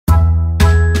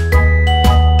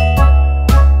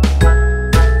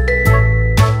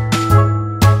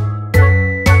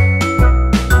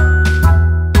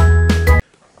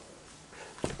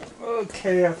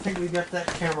Okay, I think we got that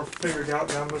camera figured out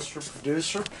now, Mr.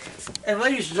 Producer. And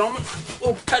ladies and gentlemen,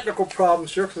 little technical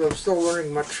problems here because I'm still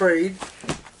learning my trade.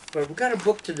 But we've got a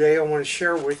book today I want to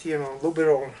share with you and a little bit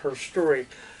on her story.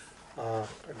 A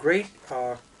great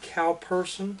cow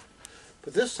person,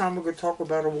 but this time we're going to talk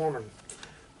about a woman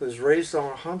who was raised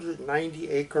on a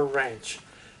 190-acre ranch.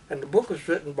 And the book was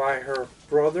written by her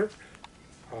brother,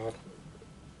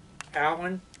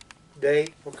 Sandra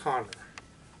Day O'Connor.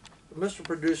 Mr.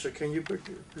 Producer, can you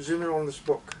zoom in on this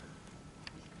book?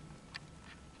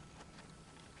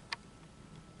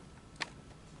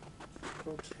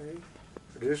 Okay.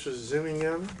 Producer's zooming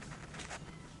in.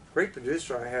 Great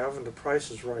producer I have, and the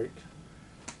price is right.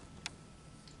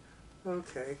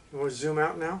 Okay. You want to zoom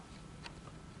out now?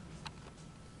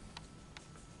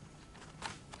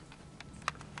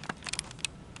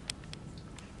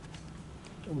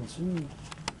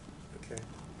 Okay.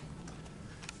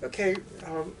 Okay.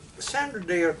 Sandra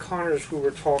Day O'Connor is who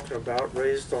we're talking about,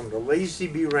 raised on the Lazy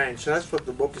Bee Ranch. And that's what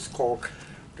the book is called,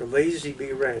 the Lazy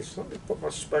Bee Ranch. Let me put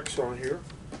my specs on here,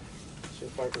 see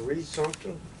if I can read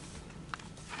something.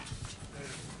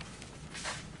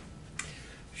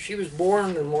 She was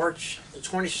born on March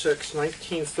 26,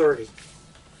 1930,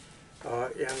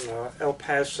 in El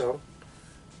Paso,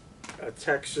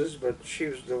 Texas. But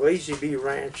the Lazy Bee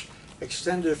Ranch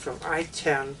extended from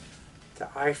I-10 to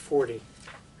I-40.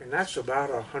 And that's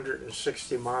about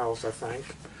 160 miles, I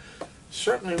think.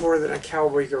 Certainly more than a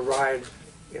cowboy could ride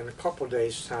in a couple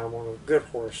days' time on a good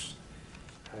horse.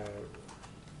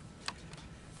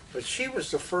 But she was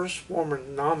the first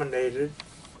woman nominated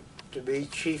to be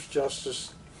Chief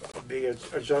Justice, be a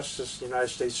Justice of the United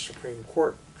States Supreme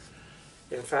Court.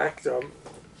 In fact,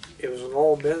 it was an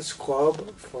all-men's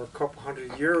club for a couple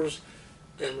hundred years,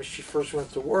 and when she first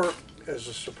went to work as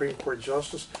a Supreme Court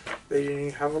Justice, they didn't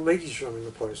even have a ladies' room in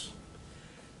the place.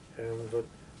 But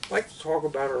I'd like to talk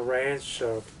about her ranch.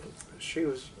 She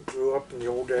grew up in the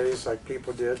old days like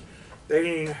people did. They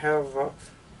didn't even have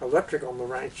electric on the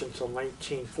ranch until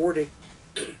 1940.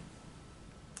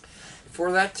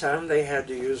 Before that time, they had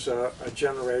to use a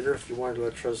generator if you wanted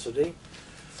electricity.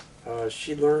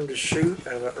 She learned to shoot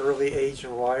at an early age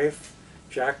in life,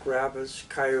 jackrabbits,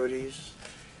 coyotes,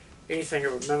 anything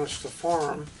that would menace the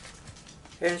farm.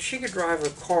 And she could drive a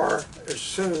car as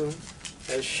soon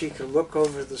as she could look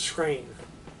over the screen.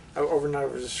 Not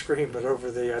over the screen, but over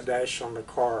the dash on the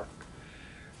car.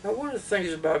 Now, one of the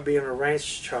things about being a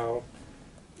ranch child,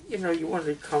 you know, you want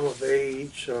to come of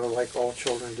age, like all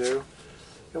children do.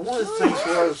 And one of the things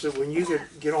was that when you could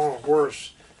get on a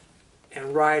horse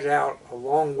and ride out a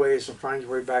long ways and find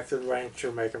your way back to the ranch,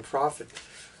 you're making profit.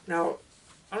 Now,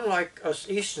 unlike us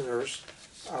Easterners,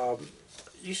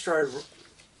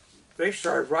 they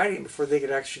started riding before they could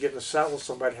actually get in the saddle.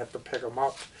 Somebody had to pick them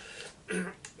up.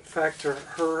 In fact,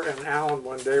 her and Alan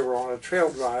one day were on a trail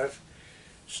drive,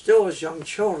 still as young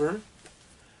children,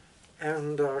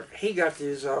 and he got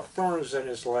these thorns in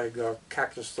his leg,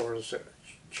 cactus thorns,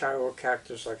 child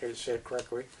cactus, I can't say it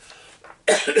correctly.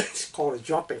 It's called a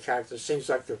jumping cactus. It seems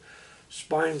like the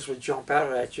spines would jump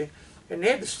out at you. And they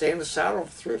had to stay in the saddle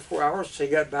for 3 or 4 hours till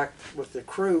he got back with the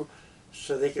crew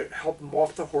so they could help him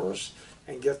off the horse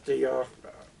and get the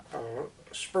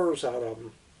spurs out of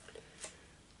them.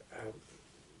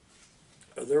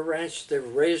 Their ranch they were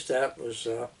raised at was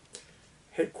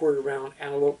headquartered around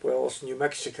Antelope Wells, New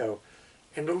Mexico.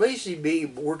 And the Lazy Bee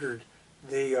bordered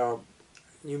the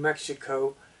New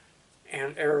Mexico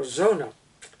and Arizona.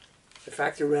 In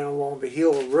fact, they ran along the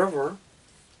Gila River.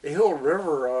 The Gila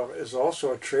River is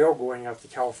also a trail going out to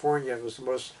California. It was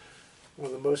one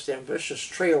of the most ambitious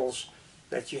trails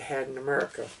that you had in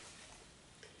America.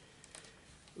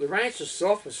 The ranch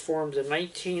itself was formed in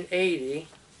 1980.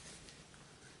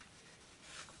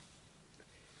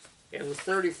 In the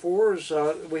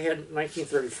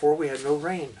 1934, we had no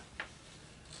rain.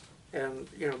 And,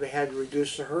 you know, they had to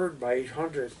reduce the herd by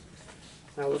 800.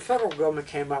 Now, the federal government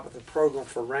came up with a program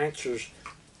for ranchers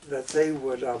that they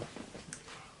would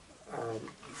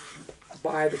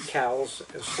buy the cows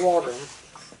and slaughter them.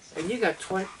 And you got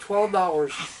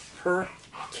 $12 per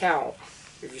cow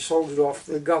if you sold it off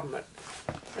to the government.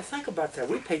 Now think about that.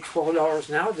 We pay $12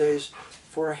 nowadays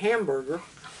for a hamburger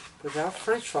without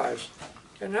French fries.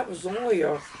 And that was only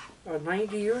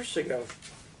 90 years ago.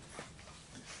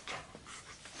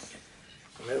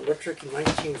 And the electric in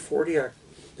 1940, I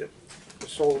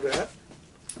sold that.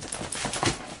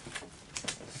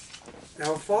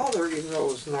 Now, father, even though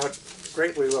he was not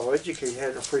greatly well educated,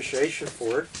 had an appreciation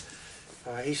for it.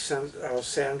 He sent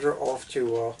Sandra off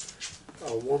to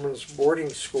a woman's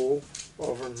boarding school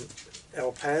over in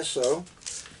El Paso.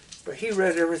 But he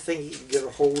read everything he could get a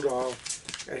hold of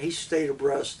and he stayed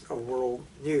abreast of world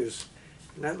news,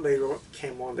 and that later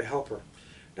came on to help her.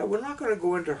 Now, we're not going to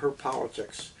go into her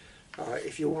politics.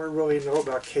 If you want to really know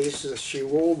about cases she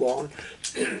ruled on,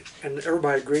 and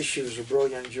everybody agrees she was a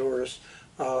brilliant jurist,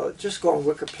 just go on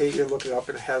Wikipedia, look it up,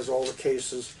 and it has all the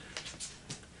cases.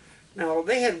 Now,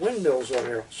 they had windmills on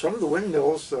there. Some of the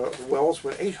windmills, the wells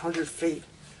went 800 feet.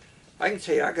 I can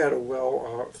tell you, I got a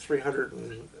well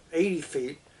 380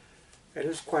 feet, and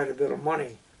it's quite a bit of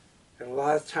money and a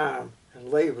lot of time and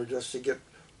labor just to get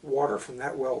water from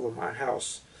that well to my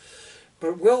house.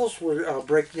 But wells would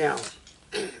break down.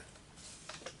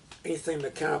 Anything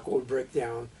mechanical would break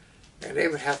down, and they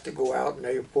would have to go out and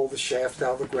they would pull the shaft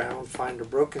out of the ground, find a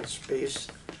broken space.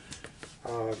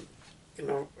 You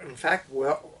know, in fact,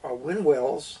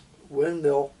 windmill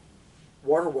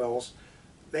water wells,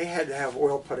 they had to have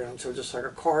oil put into, just like a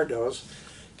car does.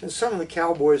 And some of the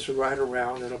cowboys would ride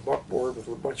around in a buckboard with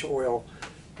a bunch of oil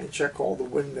and check all the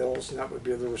windmills, and that would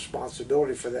be their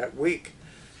responsibility for that week.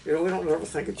 You know, we don't ever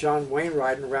think of John Wayne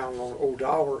riding around on an old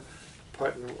dollar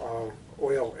putting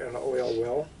oil in an oil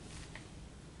well.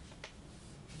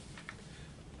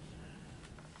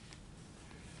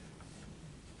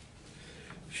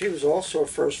 She was also a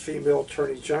first female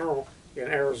attorney general in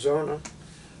Arizona.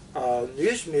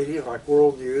 News media, like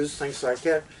World News, things like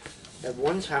that, at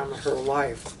one time in her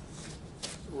life,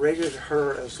 rated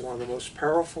her as one of the most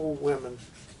powerful women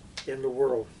in the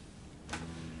world.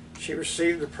 She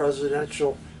received the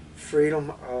Presidential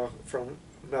Freedom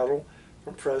Medal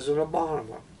from President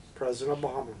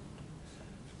Obama.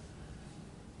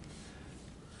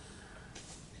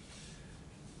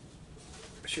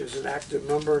 She was an active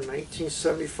member in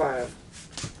 1975.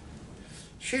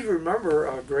 She'd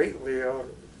remember greatly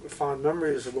fond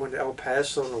memories of going to El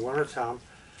Paso in the wintertime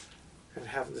and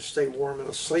having to stay warm in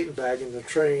a sleeping bag in the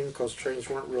train, because trains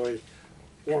weren't really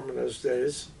warm in those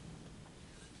days.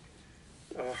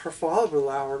 Her father would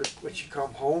allow her, when she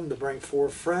come home, to bring 4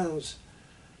 friends,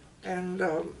 and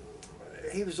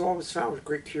he was always found with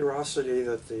great curiosity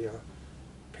that the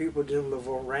people who didn't live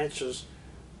on ranches,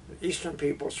 Eastern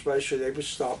people especially, they would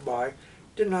stop by,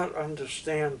 did not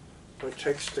understand what it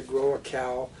takes to grow a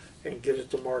cow and get it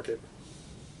to market.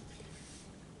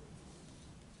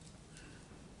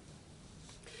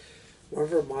 One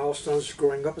of her milestones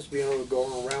growing up is being able to go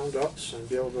on roundups and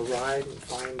be able to ride and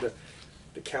find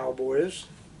the cowboys.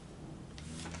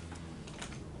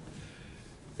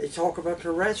 They talk about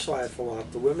their ranch life a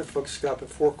lot. The women folks got up at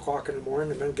 4 o'clock in the morning,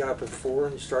 the men got up at 4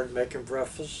 and started making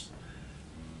breakfast.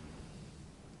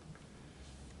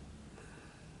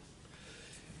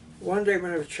 One day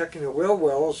when they were checking the oil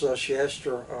wells, she asked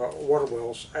her, water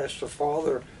wells, asked her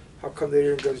father how come they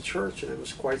didn't go to church, and it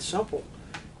was quite simple.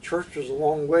 Church was a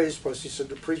long ways, plus he said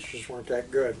the preachers weren't that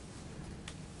good.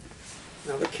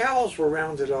 Now the cows were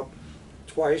rounded up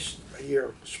twice a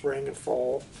year, spring and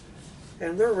fall,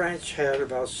 and their ranch had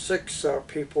about 6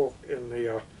 people in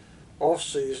the off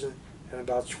season and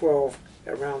about 12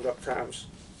 at roundup times.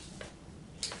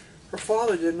 Her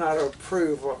father did not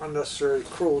approve of unnecessary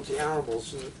cruelty to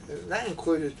animals, and that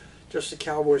included just the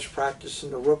cowboys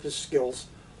practicing the roping skills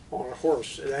on a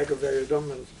horse. It aggravated them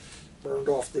and burned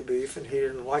off the beef, and he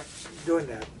didn't like doing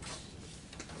that.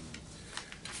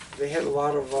 They had a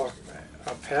lot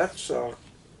of pets.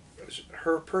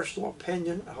 Her personal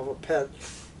opinion of a pet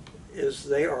is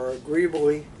they are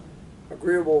agreeable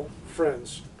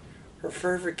friends. Her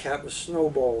favorite cat was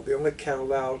Snowball, the only cat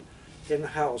allowed in the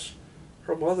house.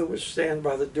 Her mother would stand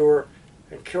by the door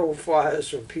and kill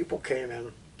flies when people came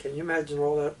in. Can you imagine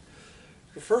all that?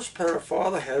 The first pet her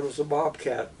father had was a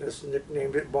bobcat. His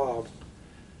nicknamed it Bob.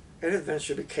 It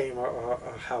eventually became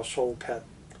a household pet.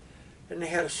 And they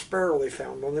had a sparrow they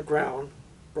found on the ground,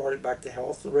 brought it back to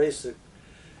health and raised it.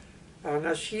 Now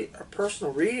her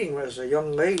personal reading as a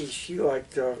young lady, she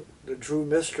liked the Drew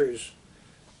mysteries.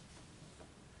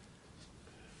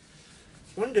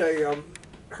 One day,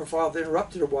 her father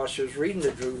interrupted her while she was reading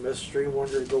the Drew mystery and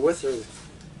wanted her to go with her.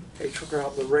 They took her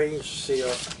out in the range to see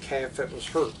a calf that was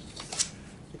hurt.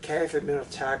 The calf had been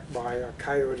attacked by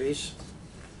coyotes,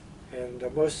 and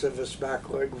most of its back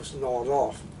leg was gnawed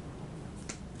off.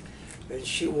 And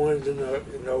she wanted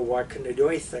to know why couldn't they do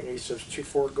anything. He says, too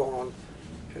far gone,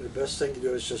 and the best thing to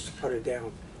do is just to put it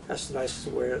down. That's a nice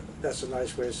way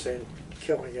of saying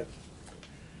killing it.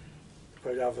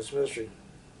 Put it out of its misery.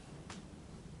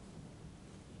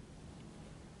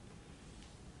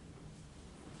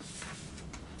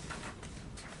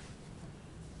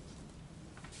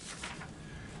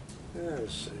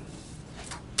 Let's see.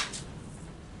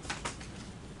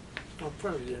 I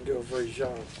probably didn't do a very good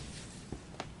job.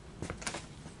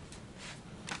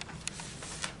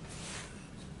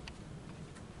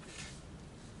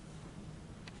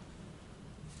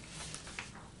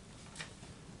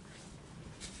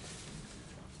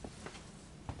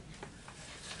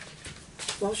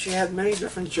 Well, she had many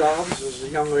different jobs as a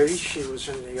young lady. She was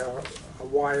in the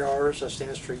YRs, that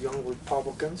stands for Young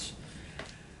Republicans.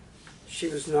 She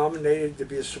was nominated to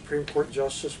be a Supreme Court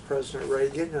Justice, President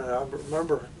Reagan, and I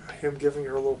remember him giving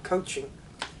her a little coaching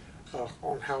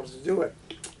on how to do it.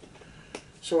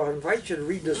 So I invite you to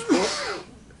read this book.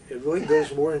 It really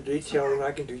goes more in detail than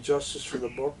I can do justice for the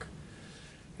book.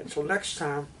 Until next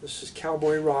time, this is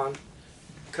Cowboy Ron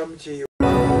coming to you.